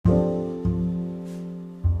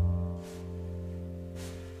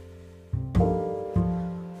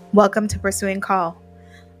Welcome to Pursuing Call,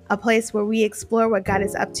 a place where we explore what God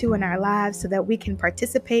is up to in our lives so that we can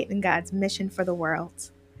participate in God's mission for the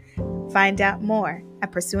world. Find out more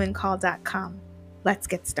at pursuingcall.com. Let's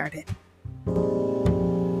get started.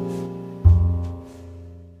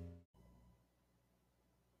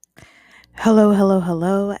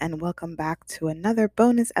 Hello, and welcome back to another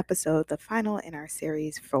bonus episode, the final in our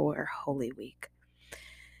series for Holy Week.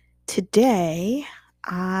 Today,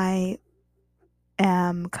 I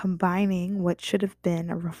am combining what should have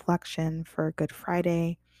been a reflection for Good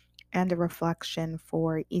Friday and a reflection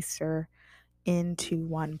for Easter into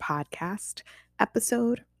one podcast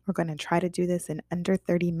episode. We're going to try to do this in under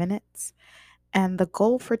 30 minutes. And the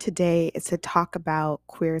goal for today is to talk about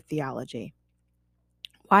queer theology.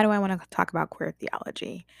 Why do I want to talk about queer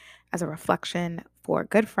theology? As a reflection for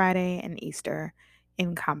Good Friday and Easter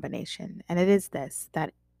in combination. And it is this,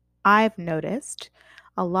 that I've noticed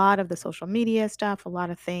a lot of the social media stuff, a lot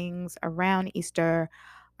of things around Easter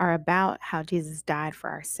are about how Jesus died for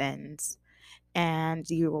our sins and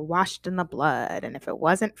you were washed in the blood. And if it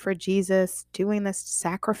wasn't for Jesus doing this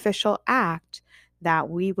sacrificial act, that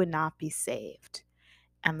we would not be saved.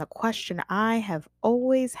 And the question I have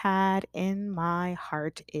always had in my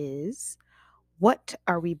heart is, what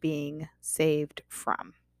are we being saved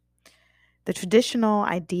from? The traditional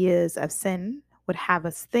ideas of sin would have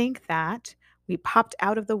us think that we popped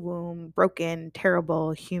out of the womb broken,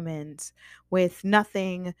 terrible humans with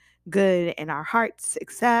nothing good in our hearts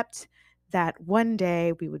except that one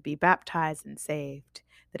day we would be baptized and saved.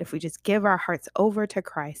 That if we just give our hearts over to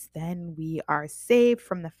Christ, then we are saved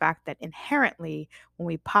from the fact that inherently, when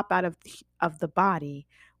we pop out of the body,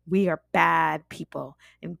 we are bad people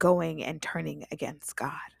and going and turning against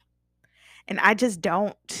God. And I just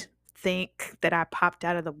don't think that I popped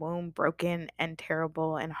out of the womb broken and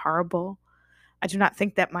terrible and horrible. I do not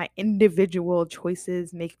think that my individual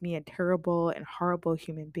choices make me a terrible and horrible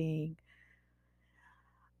human being.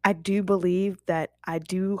 I do believe that I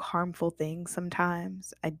do harmful things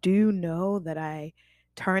sometimes. I do know that I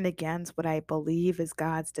turn against what I believe is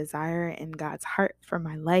God's desire and God's heart for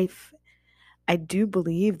my life. I do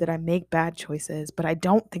believe that I make bad choices, but I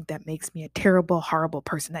don't think that makes me a terrible, horrible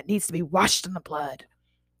person that needs to be washed in the blood.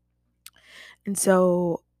 And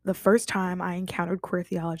so the first time I encountered queer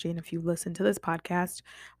theology, and if you listen to this podcast,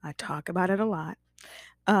 I talk about it a lot,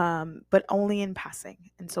 but only in passing.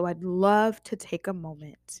 And so I'd love to take a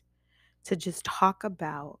moment to just talk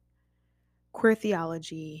about queer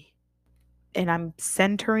theology. And I'm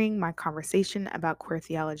centering my conversation about queer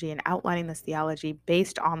theology and outlining this theology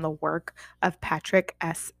based on the work of Patrick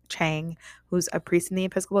S. Chang, who's a priest in the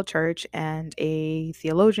Episcopal Church and a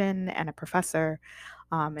theologian and a professor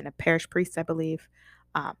and a parish priest, I believe.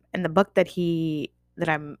 And the book that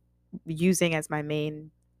I'm using as my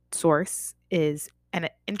main source is An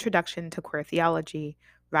Introduction to Queer Theology,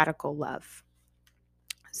 Radical Love.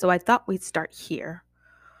 So I thought we'd start here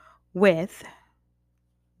with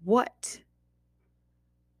what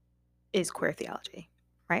is queer theology,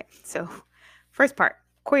 right? So first part,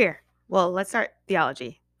 queer. Well, let's start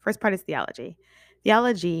theology. First part is theology.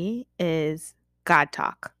 Theology is God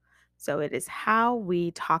talk. So it is how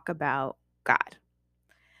we talk about God.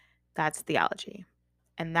 That's theology.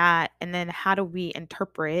 And then how do we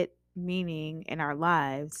interpret meaning in our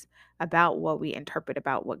lives about what we interpret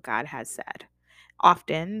about what God has said?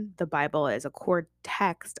 Often the Bible is a core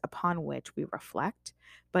text upon which we reflect,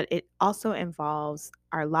 but it also involves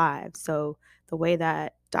our lives. So the way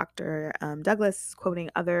that Dr. Douglas is quoting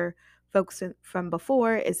other folks from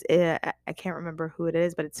before is, I can't remember who it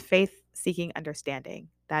is, but it's faith seeking understanding.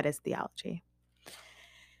 That is theology.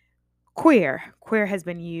 Queer has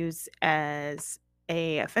been used as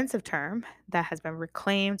a offensive term that has been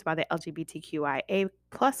reclaimed by the LGBTQIA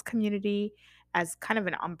plus community as kind of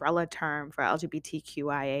an umbrella term for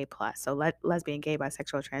LGBTQIA plus. So lesbian, gay,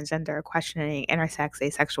 bisexual, transgender, questioning, intersex,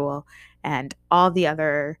 asexual, and all the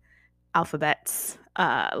other alphabets,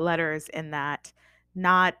 letters in that,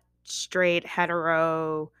 not straight,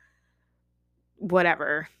 hetero,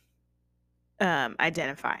 whatever,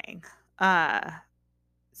 identifying.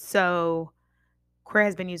 So queer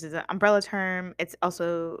has been used as an umbrella term. It's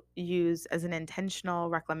also used as an intentional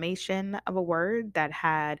reclamation of a word that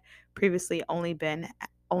had previously only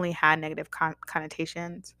had negative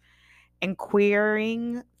connotations. And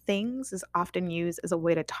queering things is often used as a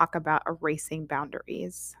way to talk about erasing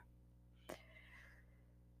boundaries.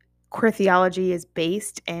 Queer theology is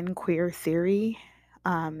based in queer theory.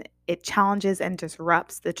 It challenges and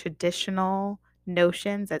disrupts the traditional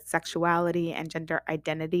notions that sexuality and gender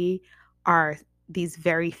identity are these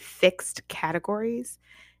very fixed categories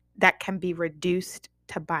that can be reduced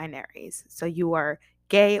to binaries. So you are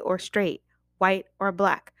gay or straight, white or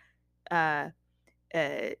black, uh,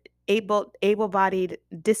 uh, able-bodied,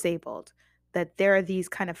 disabled, that there are these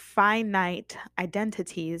kind of finite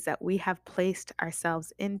identities that we have placed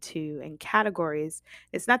ourselves into in categories.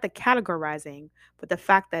 It's not the categorizing, but the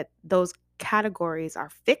fact that those categories are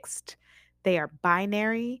fixed, they are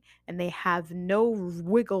binary, and they have no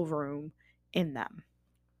wiggle room in them.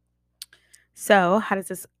 So, how does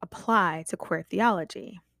this apply to queer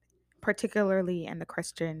theology, particularly in the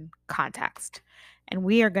Christian context? And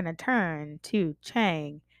we are going to turn to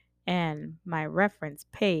Chang, and my reference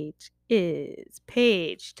page is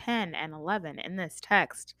page 10 and 11 in this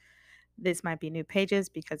text. This might be new pages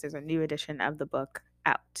because there's a new edition of the book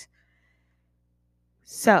out.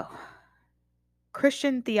 So,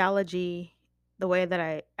 Christian theology, the way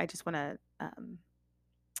that I just want to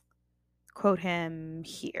quote him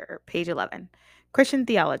here, page 11. Christian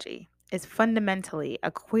theology is fundamentally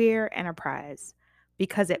a queer enterprise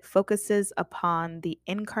because it focuses upon the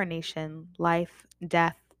incarnation, life,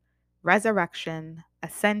 death, resurrection,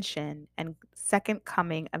 ascension, and second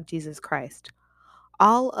coming of Jesus Christ,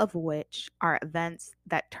 all of which are events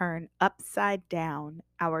that turn upside down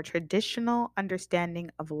our traditional understanding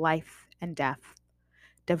of life and death,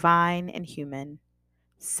 divine and human,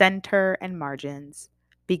 center and margins,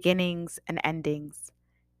 beginnings and endings,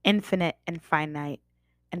 infinite and finite,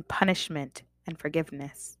 and punishment and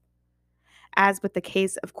forgiveness. As with the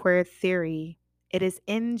case of queer theory, it is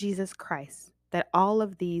in Jesus Christ that all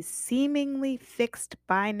of these seemingly fixed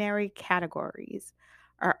binary categories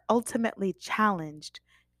are ultimately challenged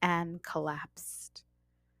and collapsed.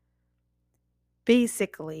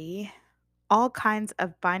 Basically, all kinds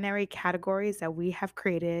of binary categories that we have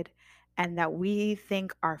created and that we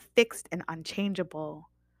think are fixed and unchangeable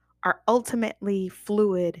are ultimately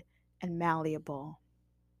fluid and malleable.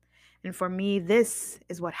 And for me, this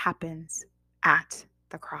is what happens at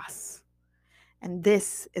the cross. And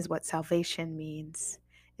this is what salvation means.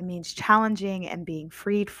 It means challenging and being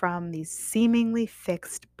freed from these seemingly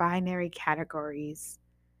fixed binary categories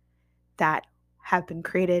that have been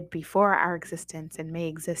created before our existence and may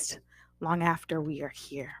exist long after we are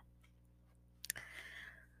here.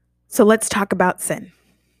 So let's talk about sin.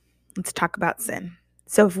 Let's talk about sin.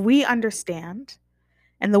 So if we understand,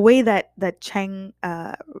 and the way that Cheng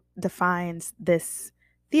defines this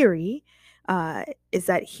theory is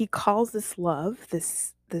that he calls this love,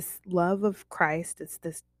 this love of Christ,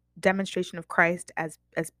 this demonstration of Christ as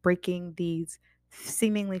breaking these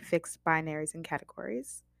seemingly fixed binaries and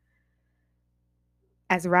categories,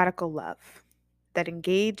 as radical love that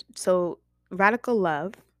engage. So radical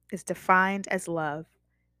love is defined as love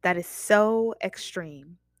that is so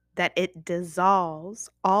extreme that it dissolves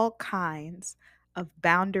all kinds of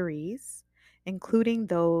boundaries, including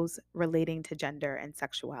those relating to gender and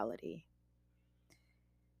sexuality.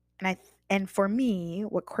 And for me,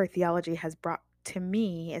 what queer theology has brought to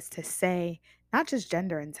me is to say not just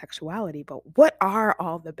gender and sexuality, but what are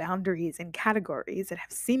all the boundaries and categories that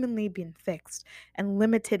have seemingly been fixed and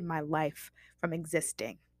limited my life from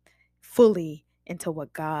existing fully into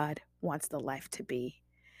what God wants the life to be.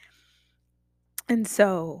 And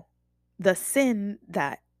so the sin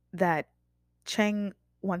that Cheng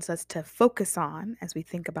wants us to focus on as we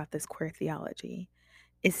think about this queer theology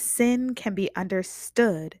is sin can be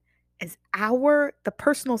understood as the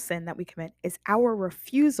personal sin that we commit is our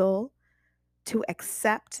refusal to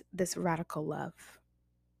accept this radical love.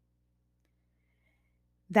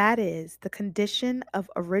 That is, the condition of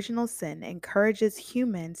original sin encourages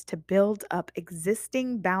humans to build up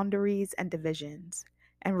existing boundaries and divisions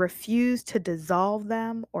and refuse to dissolve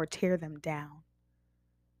them or tear them down.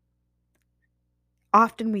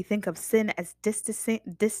 Often we think of sin as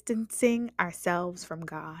distancing ourselves from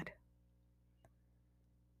God.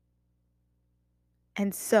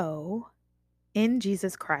 And so, in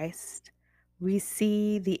Jesus Christ, we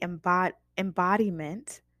see the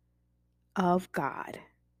embodiment of God,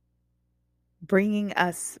 bringing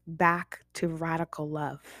us back to radical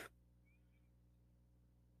love.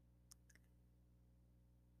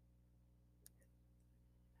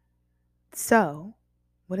 So,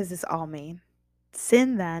 what does this all mean?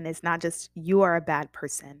 Sin then is not just you are a bad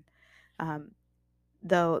person. Um,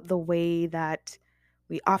 though the way that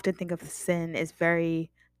we often think of sin is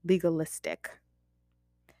very legalistic.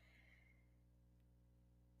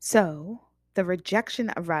 So, the rejection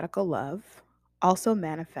of radical love also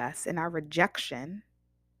manifests in our rejection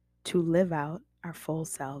to live out our full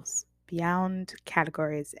selves beyond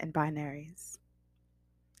categories and binaries.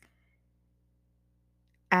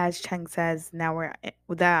 As Cheng says, now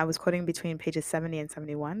that I was quoting between pages 70 and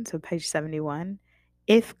 71. So, page 71,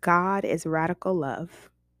 if God is radical love,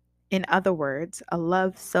 In other words, a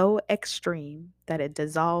love so extreme that it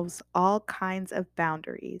dissolves all kinds of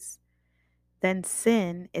boundaries, then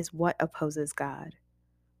sin is what opposes God,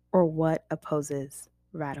 or what opposes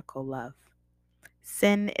radical love.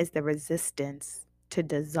 Sin is the resistance to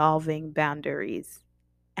dissolving boundaries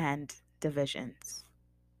and divisions,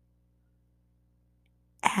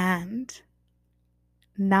 and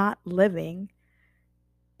not living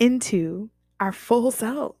into our full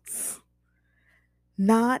selves.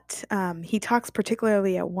 Not, he talks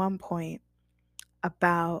particularly at one point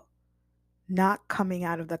about not coming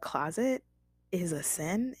out of the closet is a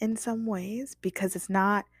sin in some ways, because it's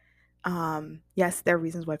not, yes, there are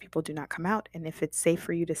reasons why people do not come out. And if it's safe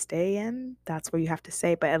for you to stay in, that's where you have to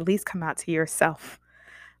say, but at least come out to yourself.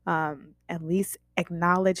 At least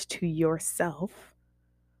acknowledge to yourself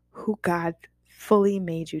who God fully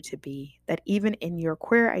made you to be, that even in your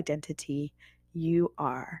queer identity, you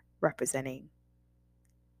are representing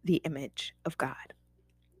the image of God.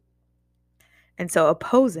 And so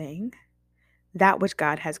opposing that which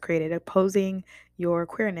God has created, opposing your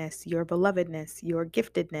queerness, your belovedness, your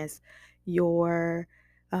giftedness, your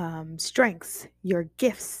strengths, your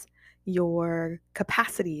gifts, your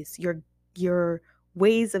capacities, your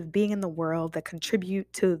ways of being in the world that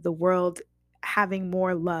contribute to the world having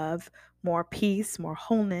more love, more peace, more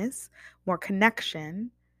wholeness, more connection.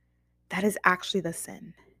 That is actually the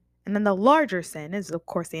sin. And then the larger sin is, of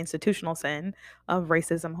course, the institutional sin of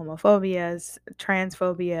racism, homophobia,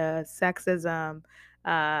 transphobia, sexism,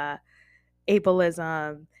 uh,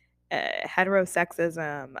 ableism,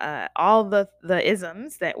 heterosexism, all the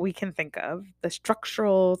isms that we can think of, the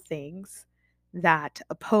structural things that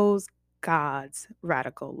oppose God's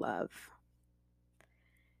radical love.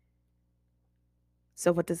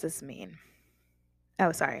 So what does this mean?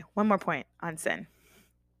 Oh, sorry. One more point on sin.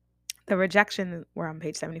 The rejection, we're on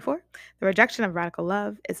page 74. The rejection of radical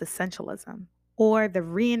love is essentialism, or the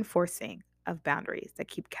reinforcing of boundaries that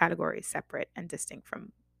keep categories separate and distinct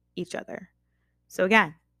from each other. So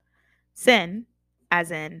again, sin,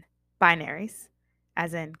 as in binaries,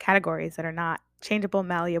 as in categories that are not changeable,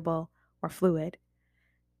 malleable, or fluid.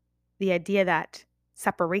 The idea that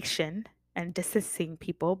separation and distancing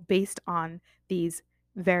people based on these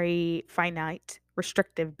very finite,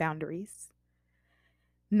 restrictive boundaries,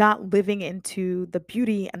 not living into the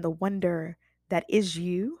beauty and the wonder that is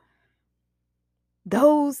you,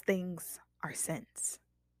 those things are sins.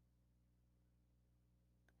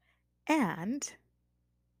 And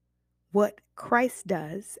what Christ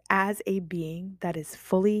does as a being that is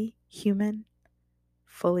fully human,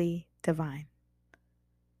 fully divine,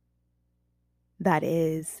 that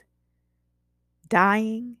is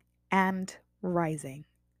dying and rising,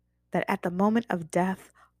 that at the moment of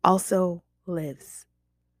death also lives.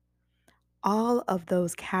 All of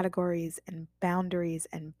those categories and boundaries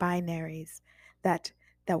and binaries that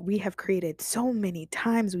we have created so many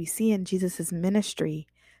times, we see in Jesus's ministry,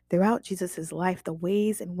 throughout Jesus's life, the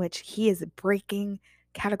ways in which he is breaking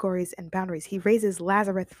categories and boundaries. He raises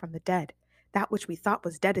Lazarus from the dead. That which we thought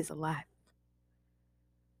was dead is alive.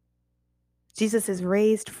 Jesus is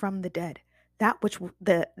raised from the dead. That which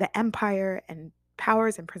the empire and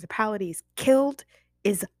powers and principalities killed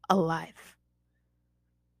is alive.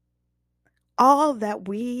 All that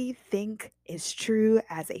we think is true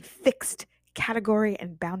as a fixed category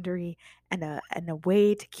and boundary and a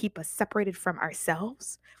way to keep us separated from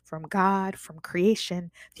ourselves, from God, from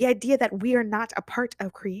creation, the idea that we are not a part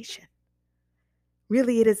of creation.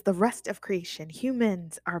 Really, it is the rest of creation.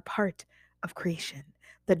 Humans are part of creation.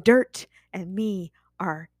 The dirt and me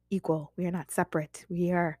are equal. We are not separate.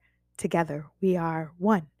 We are together. We are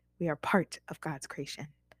one. We are part of God's creation.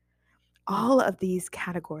 All of these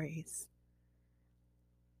categories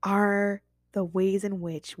are the ways in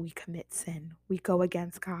which we commit sin. We go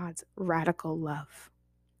against God's radical love.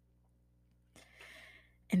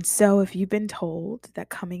 And so, if you've been told that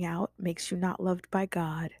coming out makes you not loved by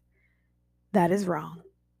God, that is wrong.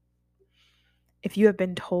 If you have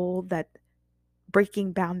been told that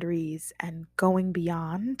breaking boundaries and going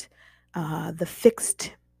beyond the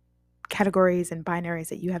fixed categories and binaries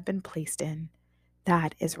that you have been placed in,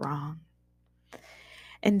 that is wrong.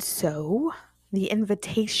 And so, the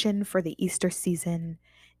invitation for the Easter season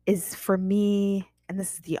is for me, and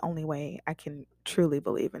this is the only way I can truly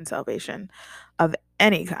believe in salvation of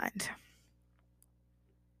any kind,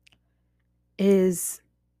 is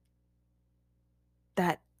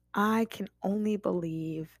that I can only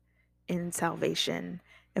believe in salvation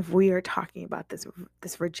if we are talking about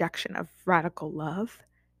this rejection of radical love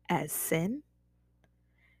as sin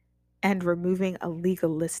and removing a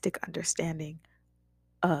legalistic understanding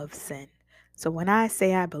of sin. So when I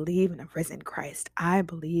say I believe in a risen Christ, I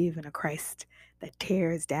believe in a Christ that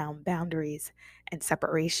tears down boundaries and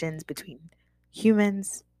separations between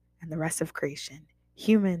humans and the rest of creation,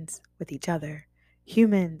 humans with each other,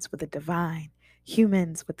 humans with the divine,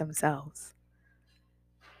 humans with themselves.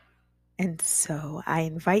 And so I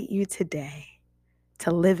invite you today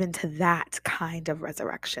to live into that kind of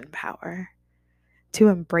resurrection power, to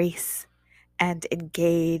embrace and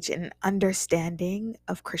engage in an understanding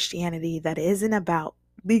of Christianity that isn't about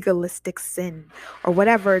legalistic sin or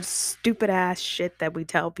whatever stupid ass shit that we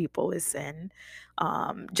tell people is sin,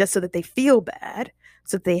 just so that they feel bad,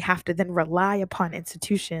 so that they have to then rely upon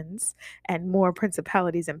institutions and more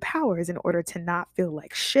principalities and powers in order to not feel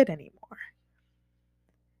like shit anymore.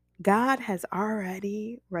 God has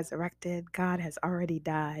already resurrected. God has already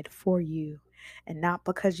died for you. And not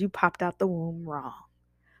because you popped out the womb wrong,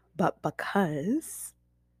 but because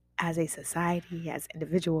as a society, as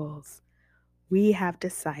individuals, we have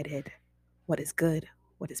decided what is good,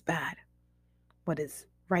 what is bad, what is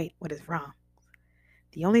right, what is wrong.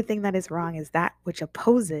 The only thing that is wrong is that which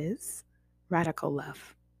opposes radical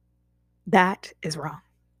love. That is wrong.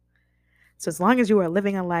 So as long as you are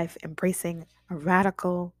living a life embracing a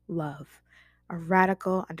radical love, a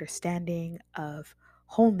radical understanding of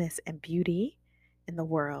wholeness and beauty in the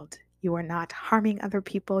world, you are not harming other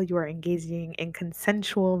people, you are engaging in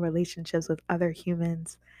consensual relationships with other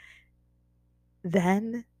humans,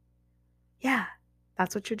 then yeah,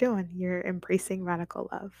 that's what you're doing. You're embracing radical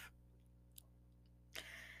love.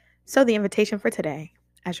 So the invitation for today,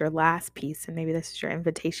 as your last piece, and maybe this is your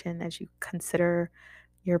invitation as you consider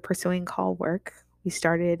your pursuing call work. We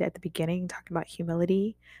started at the beginning talking about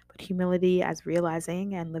humility, but humility as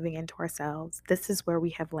realizing and living into ourselves. This is where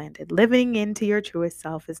we have landed. Living into your truest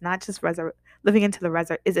self is not just living into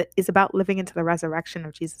the is about living into the resurrection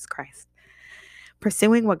of Jesus Christ.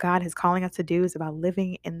 Pursuing what God is calling us to do is about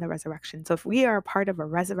living in the resurrection. So if we are a part of a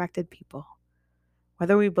resurrected people,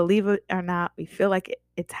 whether we believe it or not, we feel like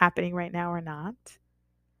it's happening right now or not,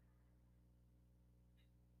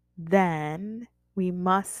 then we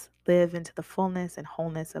must live into the fullness and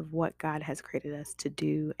wholeness of what God has created us to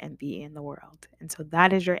do and be in the world. And so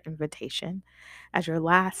that is your invitation as your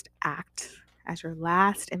last act, as your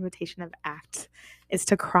last invitation of act is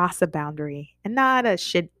to cross a boundary and not a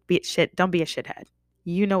shit. Don't be a shithead.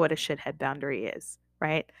 You know what a shithead boundary is,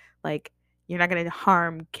 right? Like you're not going to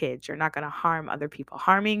harm kids. You're not going to harm other people.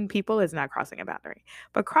 Harming people is not crossing a boundary,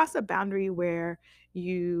 but cross a boundary where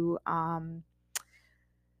you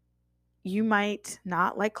might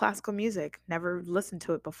not like classical music, never listened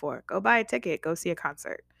to it before. Go buy a ticket, go see a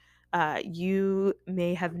concert. You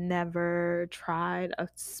may have never tried a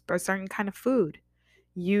certain kind of food.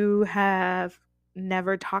 You have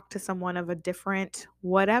never talked to someone of a different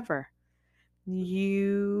whatever.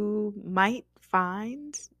 You might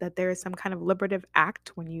find that there is some kind of liberative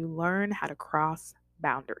act when you learn how to cross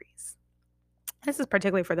boundaries. This is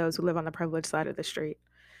particularly for those who live on the privileged side of the street,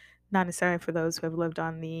 not necessarily for those who have lived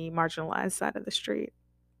on the marginalized side of the street.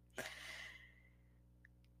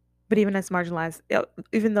 But even as marginalized,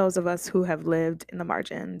 even those of us who have lived in the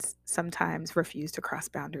margins sometimes refuse to cross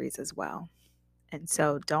boundaries as well. And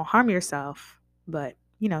so don't harm yourself, but,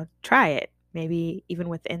 try it. Maybe even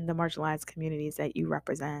within the marginalized communities that you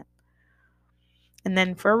represent. And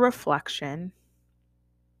then for reflection,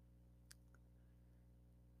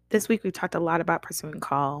 this week we talked a lot about pursuing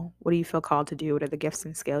call. What do you feel called to do? What are the gifts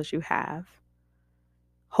and skills you have?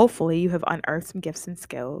 Hopefully you have unearthed some gifts and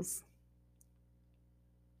skills.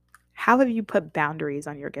 How have you put boundaries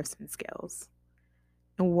on your gifts and skills?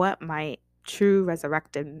 And what might true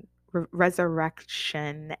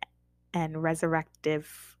resurrection and resurrective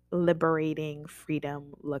liberating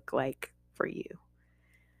freedom look like for you?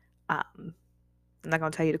 I'm not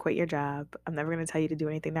going to tell you to quit your job. I'm never going to tell you to do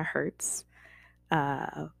anything that hurts.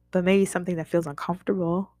 But maybe something that feels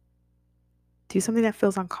uncomfortable. Do something that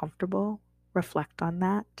feels uncomfortable. Reflect on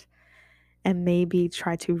that. And maybe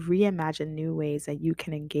try to reimagine new ways that you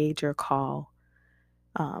can engage your call.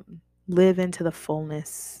 Live into the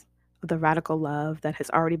fullness of the radical love that has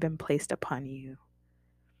already been placed upon you.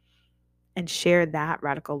 And share that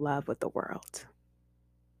radical love with the world.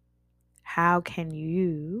 How can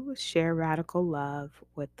you share radical love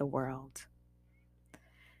with the world?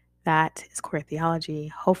 That is queer theology.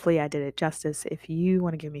 Hopefully I did it justice. If you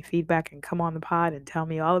want to give me feedback and come on the pod and tell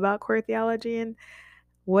me all about queer theology and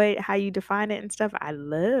how you define it and stuff, I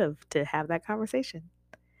love to have that conversation.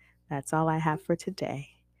 That's all I have for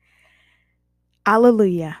today.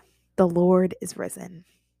 Alleluia. The Lord is risen.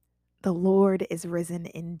 The Lord is risen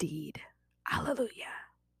indeed. Alleluia.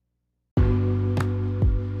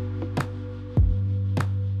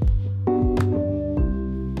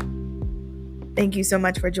 Thank you so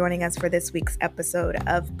much for joining us for this week's episode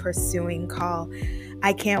of Pursuing Call.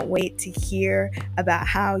 I can't wait to hear about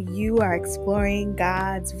how you are exploring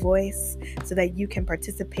God's voice so that you can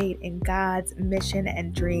participate in God's mission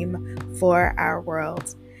and dream for our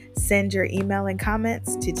world. Send your email and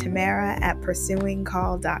comments to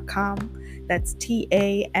tamara@pursuingcall.com. That's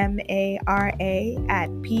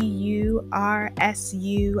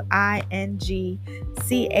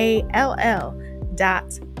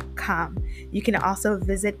TAMARA@PURSUINGCALL.com. You can also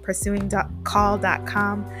visit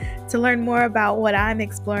pursuingcall.com to learn more about what I'm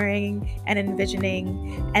exploring and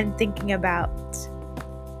envisioning and thinking about.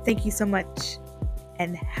 Thank you so much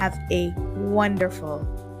and have a wonderful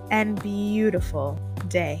and beautiful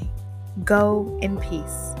day. Go in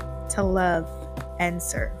peace to love and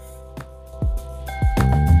serve.